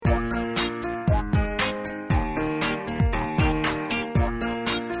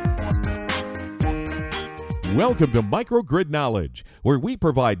Welcome to Microgrid Knowledge, where we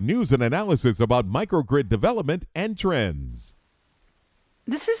provide news and analysis about microgrid development and trends.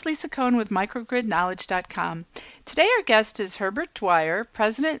 This is Lisa Cohn with microgridknowledge.com. Today our guest is Herbert Dwyer,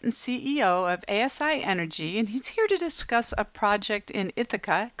 President and CEO of ASI Energy, and he's here to discuss a project in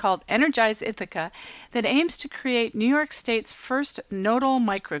Ithaca called Energize Ithaca that aims to create New York State's first nodal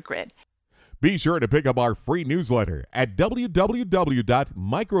microgrid. Be sure to pick up our free newsletter at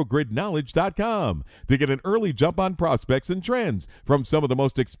www.microgridknowledge.com to get an early jump on prospects and trends from some of the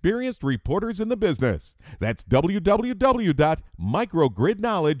most experienced reporters in the business. That's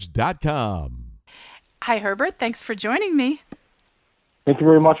www.microgridknowledge.com. Hi, Herbert. Thanks for joining me. Thank you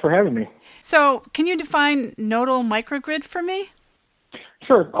very much for having me. So, can you define nodal microgrid for me?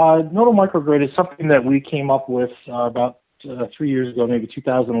 Sure. Nodal microgrid is something that we came up with about 3 years ago, maybe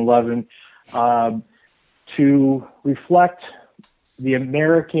 2011, to reflect the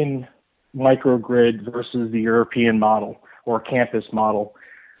American microgrid versus the European model or campus model.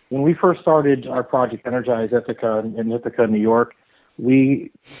 When we first started our project Energize Ithaca in Ithaca, New York,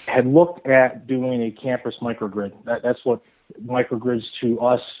 we had looked at doing a campus microgrid. That's what microgrids to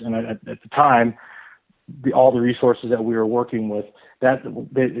us, and at the time, all the resources that we were working with, that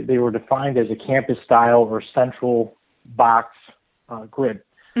they were defined as a campus style or central box grid.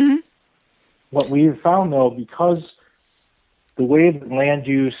 Mm-hmm. What we've found, though, because the way that land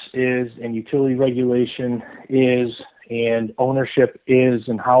use is and utility regulation is and ownership is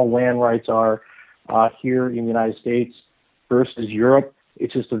and how land rights are here in the United States versus Europe,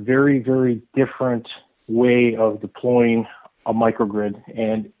 it's just a very, very different way of deploying a microgrid.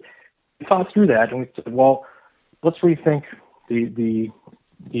 And we thought through that, and we said, well, let's rethink the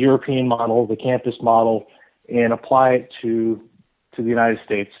European model, the campus model, and apply it to the United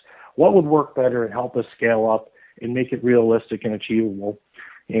States. What would work better and help us scale up and make it realistic and achievable?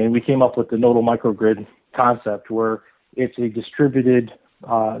 And we came up with the nodal microgrid concept, where it's a distributed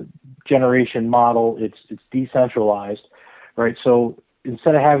generation model. It's decentralized, right? So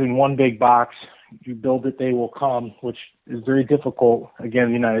instead of having one big box, you build it, they will come, which is very difficult, again,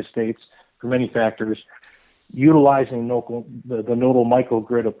 in the United States for many factors. Utilizing the nodal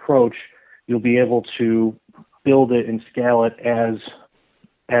microgrid approach, you'll be able to build it and scale it as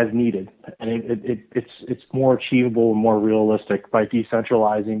needed, and it's more achievable and more realistic by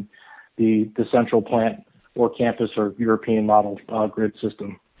decentralizing the central plant or campus or European model grid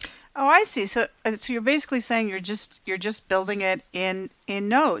system. Oh, I see. So you're basically saying you're just building it in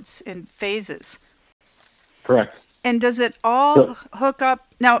nodes, in phases. Correct. And does it all hook up?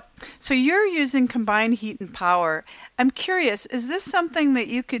 Now, so you're using combined heat and power. I'm curious, is this something that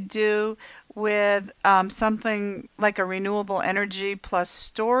you could do with something like a renewable energy plus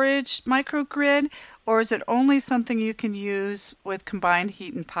storage microgrid, or is it only something you can use with combined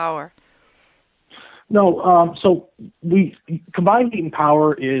heat and power? No, so combined heat and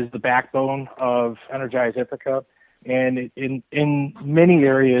power is the backbone of Energize Ithaca, and in many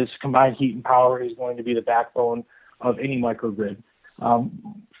areas, combined heat and power is going to be the backbone of any microgrid.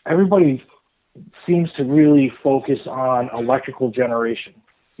 Everybody seems to really focus on electrical generation,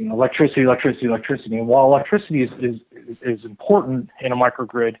 electricity. And while electricity is important in a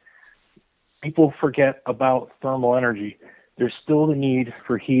microgrid, people forget about thermal energy. There's still the need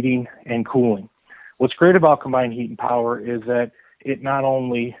for heating and cooling. What's great about combined heat and power is that it not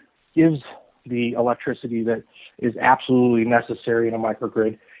only gives the electricity that is absolutely necessary in a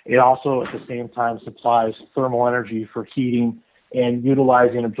microgrid, it also at the same time supplies thermal energy for heating and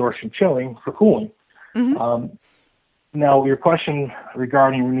utilizing absorption chilling for cooling. Mm-hmm. Now, your question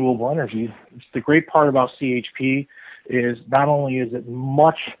regarding renewable energy, the great part about CHP is not only is it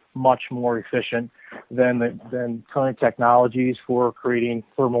much, much more efficient than current technologies for creating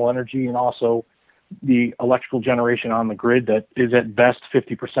thermal energy, and also the electrical generation on the grid that is at best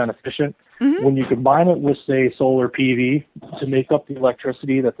 50% efficient. Mm-hmm. When you combine it with, say, solar PV to make up the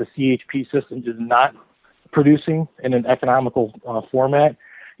electricity that the CHP system is not producing in an economical format,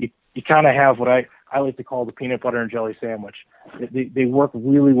 you kind of have what I like to call the peanut butter and jelly sandwich. They work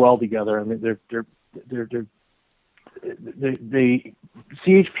really well together. I mean, the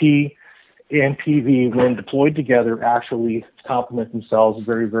CHP and PV, when deployed together, actually complement themselves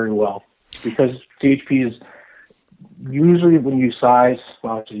very, very well. Because CHP is usually when you size,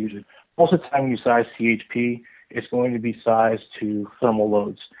 most of the time when you size CHP, it's going to be sized to thermal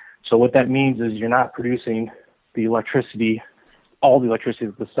loads. So what that means is you're not producing the electricity, all the electricity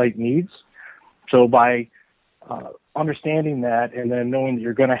that the site needs. So by understanding that and then knowing that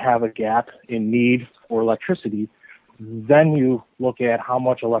you're going to have a gap in need for electricity, then you look at how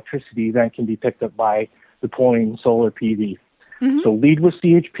much electricity then can be picked up by deploying solar PV. Mm-hmm. So lead with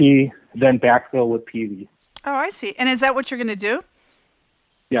CHP, then backfill with PV. Oh, I see. And is that what you're going to do?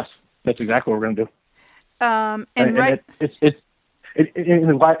 Yes, that's exactly what we're going to do. And right.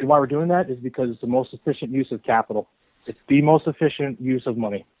 And why we're doing that is because it's the most efficient use of capital. It's the most efficient use of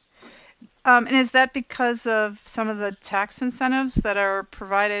money. And is that because of some of the tax incentives that are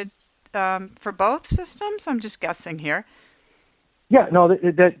provided for both systems? I'm just guessing here. Yeah, no,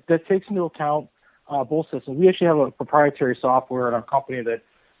 that takes into account both systems. We actually have a proprietary software in our company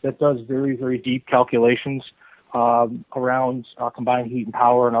that does very, very deep calculations around combined heat and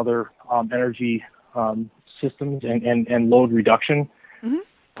power and other energy systems and load reduction.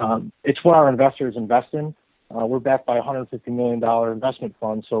 Mm-hmm. It's what our investors invest in. We're backed by a $150 million investment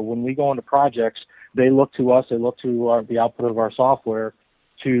fund. So when we go into projects, they look to us, they look to the output of our software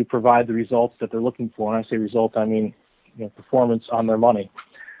to provide the results that they're looking for. And I say results, I mean performance on their money.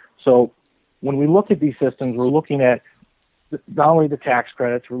 So when we look at these systems, we're looking at not only the tax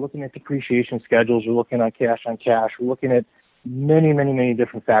credits, we're looking at depreciation schedules, we're looking at cash on cash, we're looking at many, many, many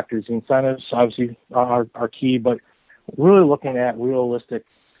different factors. The incentives obviously are key, but we're really looking at realistic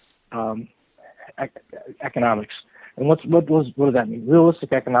economics. And what does that mean?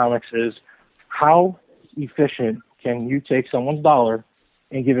 Realistic economics is how efficient can you take someone's dollar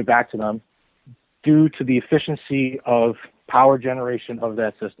and give it back to them due to the efficiency of power generation of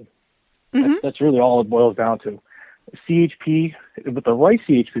that system. Mm-hmm. That's really all it boils down to. CHP, with the right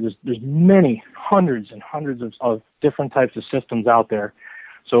CHP, there's many, hundreds and hundreds of different types of systems out there.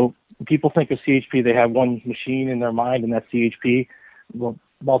 So when people think of CHP, they have one machine in their mind, and that's CHP. Well,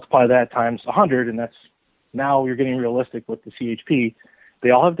 multiply that times 100, and that's now you're getting realistic with the CHP. They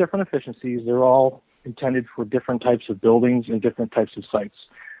all have different efficiencies. They're all intended for different types of buildings and different types of sites.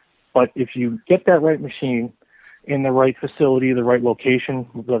 But if you get that right machine in the right facility, the right location,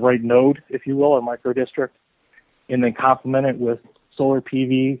 the right node, if you will, or micro district, and then complement it with solar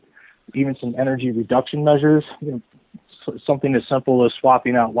PV, even some energy reduction measures, something as simple as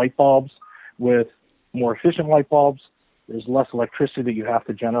swapping out light bulbs with more efficient light bulbs. There's less electricity that you have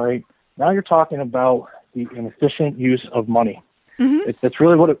to generate. Now you're talking about an efficient use of money. Mm-hmm. That's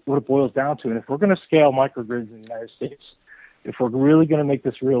really what it boils down to. And if we're going to scale microgrids in the United States, if we're really going to make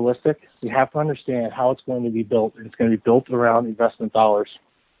this realistic, we have to understand how it's going to be built, and it's going to be built around investment dollars.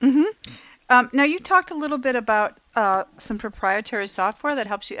 Mm-hmm. Now, you talked a little bit about some proprietary software that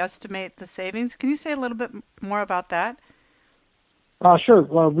helps you estimate the savings. Can you say a little bit more about that? Sure.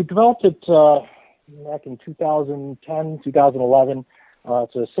 We developed it back in 2010, 2011.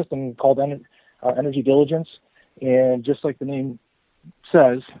 It's a system called Energy Diligence, and just like the name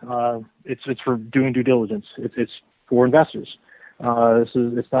says, it's for doing due diligence. It's for investors.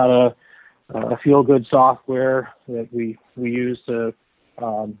 It's not a feel-good software that we use to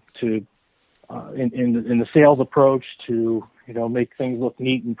in the sales approach to make things look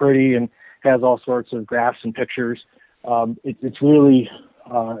neat and pretty, and has all sorts of graphs and pictures. It's really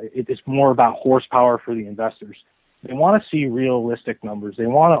it's more about horsepower for the investors. They want to see realistic numbers. They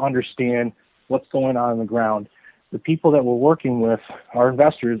want to understand what's going on the ground. The people that we're working with, our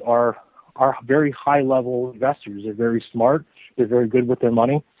investors, are very high-level investors. They're very smart. They're very good with their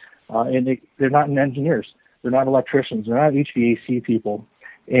money, and they're not engineers. They're not electricians. They're not HVAC people.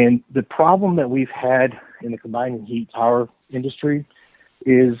 And the problem that we've had in the combined heat power industry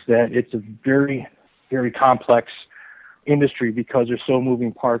is that it's a very, very complex industry because there's so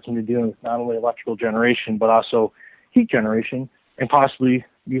moving parts, and you're dealing with not only electrical generation but also heat generation and possibly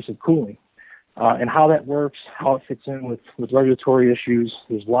use of cooling. And how that works, how it fits in with regulatory issues.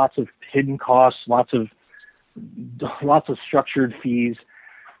 There's lots of hidden costs, lots of structured fees.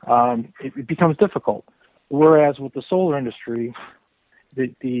 It becomes difficult. Whereas with the solar industry,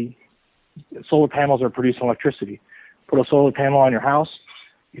 the solar panels are producing electricity. Put a solar panel on your house,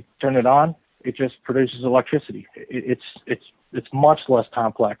 you turn it on, it just produces electricity. It's much less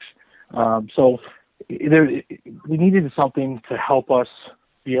complex. So we needed something to help us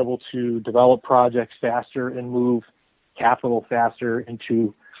be able to develop projects faster and move capital faster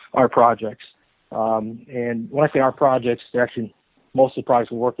into our projects. And when I say our projects, they're actually most of the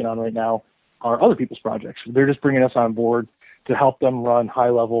projects we're working on right now are other people's projects. They're just bringing us on board to help them run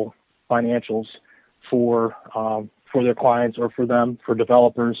high-level financials for their clients or for them, for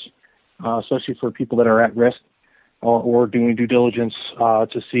developers, especially for people that are at risk or doing due diligence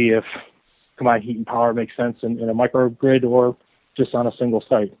to see if combined heat and power makes sense in a microgrid or just on a single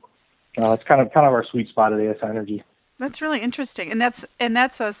site. It's kind of our sweet spot at AS Energy. That's really interesting. And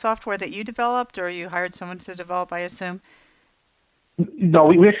that's a software that you developed, or you hired someone to develop, I assume? No,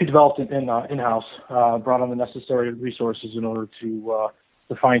 we actually developed it in-house, brought on the necessary resources in order to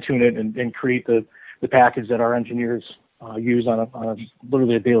fine-tune it and create the package that our engineers use on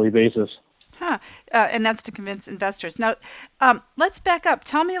literally a daily basis. Huh. And that's to convince investors. Now, let's back up.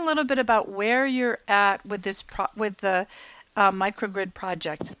 Tell me a little bit about where you're at with this with the microgrid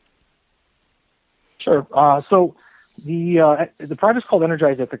project. Sure. So the project's called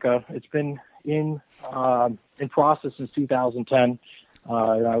Energize Ithaca. It's been in process since 2010.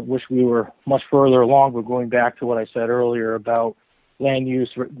 I wish we were much further along, but going back to what I said earlier about land use,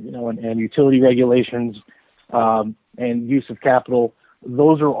 and utility regulations, and use of capital,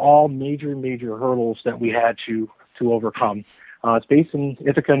 those are all major hurdles that we had to overcome. It's based in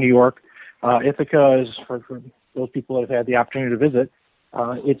Ithaca, New York. Ithaca is, for those people that have had the opportunity to visit,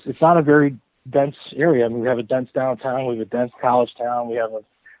 it's not a very dense area. I mean, we have a dense downtown, we have a dense college town, we have a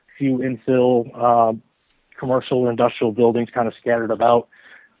few infill commercial or industrial buildings kind of scattered about.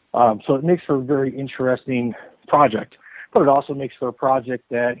 So it makes for a very interesting project, but it also makes for a project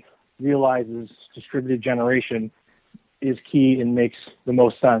that realizes distributed generation is key and makes the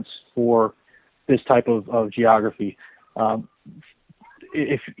most sense for this type of geography.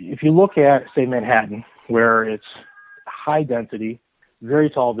 If you look at, say, Manhattan, where it's high density,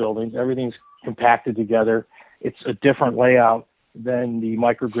 very tall buildings, everything's compacted together, it's a different layout than the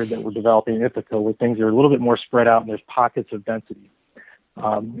microgrid that we're developing in Ithaca, where things are a little bit more spread out and there's pockets of density.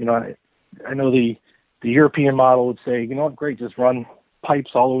 I know the European model would say, great, just run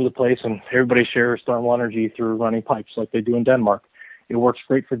pipes all over the place and everybody shares thermal energy through running pipes like they do in Denmark. It works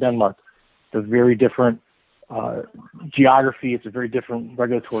great for Denmark. It's a very different geography. It's a very different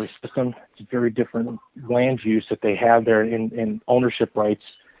regulatory system. It's a very different land use that they have there in ownership rights.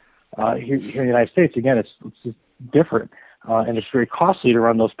 Here in the United States, again, it's just different. And it's very costly to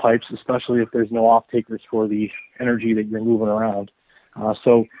run those pipes, especially if there's no off-takers for the energy that you're moving around.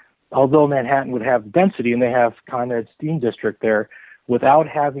 So although Manhattan would have density and they have Con Ed Steam District there, without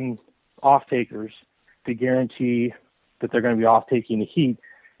having off-takers to guarantee that they're going to be off-taking the heat,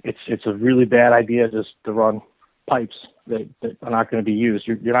 it's a really bad idea just to run pipes that are not going to be used.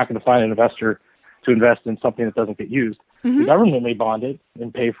 You're not going to find an investor to invest in something that doesn't get used. Mm-hmm. The government may bond it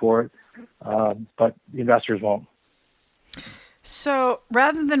and pay for it, but the investors won't. So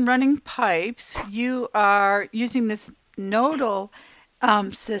rather than running pipes, you are using this nodal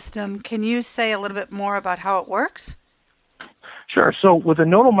system. Can you say a little bit more about how it works? Sure. So with a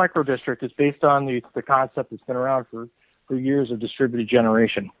nodal microdistrict, it's based on the concept that's been around for years of distributed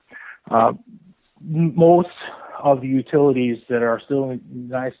generation. Most of the utilities that are still in the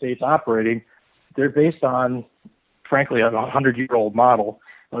United States operating, they're based on, frankly, a 100-year-old model,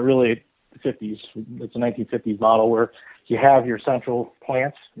 really the 50s. It's a 1950s model where you have your central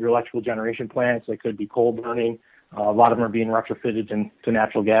plants, your electrical generation plants. They could be coal burning. A lot of them are being retrofitted into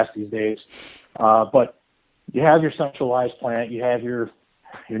natural gas these days. But you have your centralized plant, you have your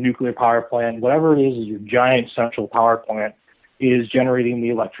nuclear power plant, whatever it is your giant central power plant is generating the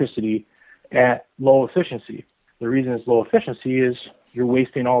electricity at low efficiency. The reason it's low efficiency is you're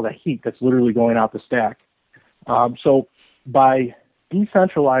wasting all that heat that's literally going out the stack. So by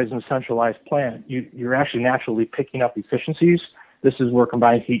decentralizing a centralized plant, you're actually naturally picking up efficiencies. This is where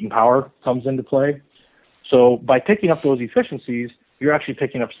combined heat and power comes into play. So by picking up those efficiencies, you're actually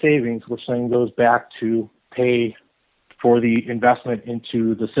picking up savings, which then goes back to pay for the investment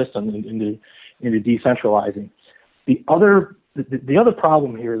into the system, into decentralizing. The other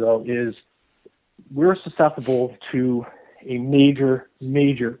problem here, though, is we're susceptible to a major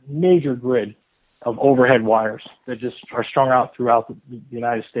grid of overhead wires that just are strung out throughout the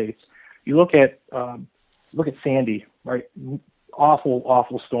United States. You look at Sandy, right?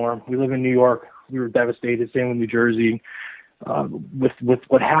 Awful storm. We live in New York. We were devastated. Same with New Jersey. With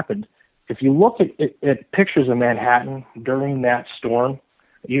what happened. If you look at pictures of Manhattan during that storm,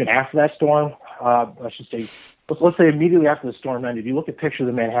 even after that storm, let's say immediately after the storm ended, you look at pictures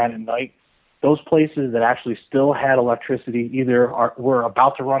of Manhattan at night, those places that actually still had electricity either were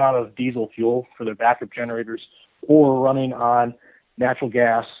about to run out of diesel fuel for their backup generators or running on natural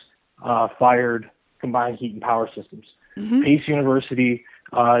gas fired combined heat and power systems. Mm-hmm. Pace University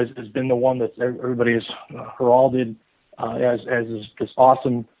has been the one that everybody has heralded as this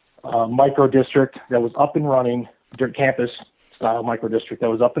awesome micro district that was up and running, campus style micro district that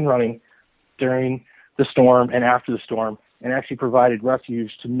was up and running during the storm and after the storm, and actually provided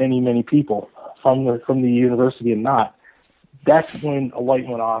refuge to many people from the university and not. That's when a light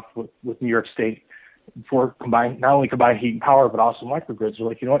went off with New York State for not only combined heat and power, but also microgrids. They're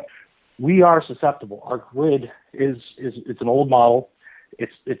like, you know what? We are susceptible. Our grid it's an old model.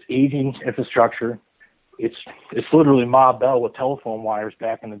 It's aging infrastructure. It's literally Ma Bell with telephone wires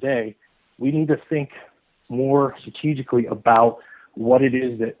back in the day. We need to think more strategically about what it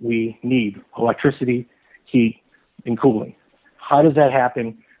is that we need: electricity, heat, and cooling. How does that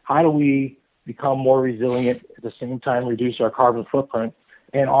happen? How do we become more resilient, at the same time reduce our carbon footprint,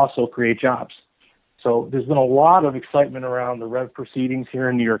 and also create jobs. So there's been a lot of excitement around the REV proceedings here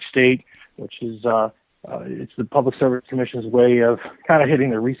in New York State, which is it's the Public Service Commission's way of kind of hitting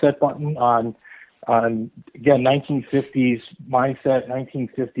the reset button on again 1950s mindset,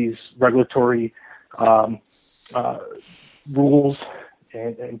 1950s regulatory rules,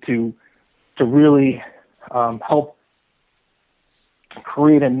 and to really help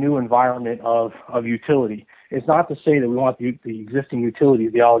create a new environment of utility. It's not to say that we want the existing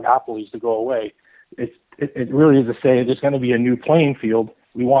utilities, the oligopolies, to go away. It really is to say there's going to be a new playing field.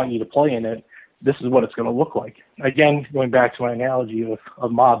 We want you to play in it. This is what it's going to look like. Again, going back to my analogy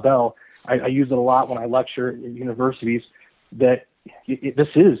of Ma Bell, I use it a lot when I lecture at universities. That this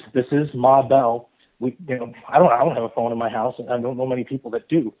is Ma Bell. I don't have a phone in my house, and I don't know many people that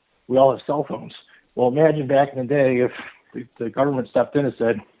do. We all have cell phones. Well, imagine back in the day if the government stepped in and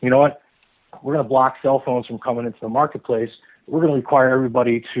said, you know what, we're going to block cell phones from coming into the marketplace. We're going to require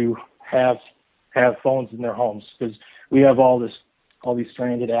everybody to have phones in their homes because we have all these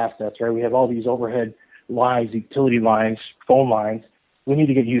stranded assets, right? We have all these overhead lines, utility lines, phone lines. We need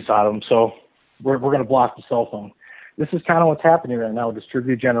to get use out of them, so we're going to block the cell phone. This is kind of what's happening right now with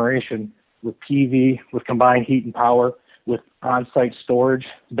distributed generation, with PV, with combined heat and power, with on-site storage,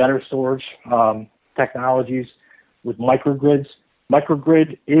 better storage technologies, with microgrids.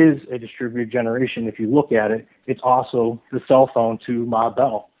 Microgrid is a distributed generation. If you look at it, it's also the cell phone to Ma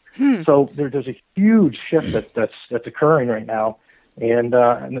Bell. So there's a huge shift that's occurring right now, and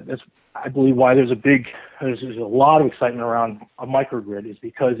that's, I believe, why there's a lot of excitement around a microgrid is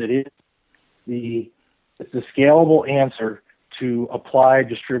because it's the scalable answer to apply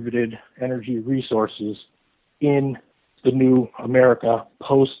distributed energy resources in the new America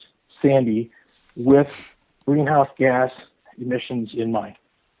post Sandy with greenhouse gas emissions in mind.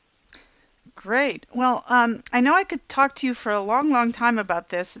 Great. Well, I know I could talk to you for a long, long time about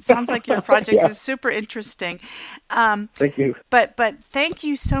this. It sounds like your project is super interesting. Thank you. But thank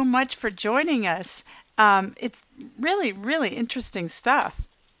you so much for joining us. It's really, really interesting stuff.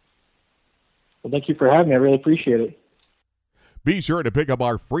 Well, thank you for having me. I really appreciate it. Be sure to pick up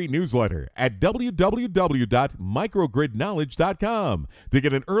our free newsletter at www.microgridknowledge.com to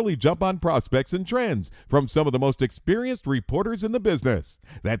get an early jump on prospects and trends from some of the most experienced reporters in the business.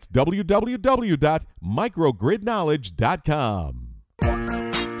 That's www.microgridknowledge.com.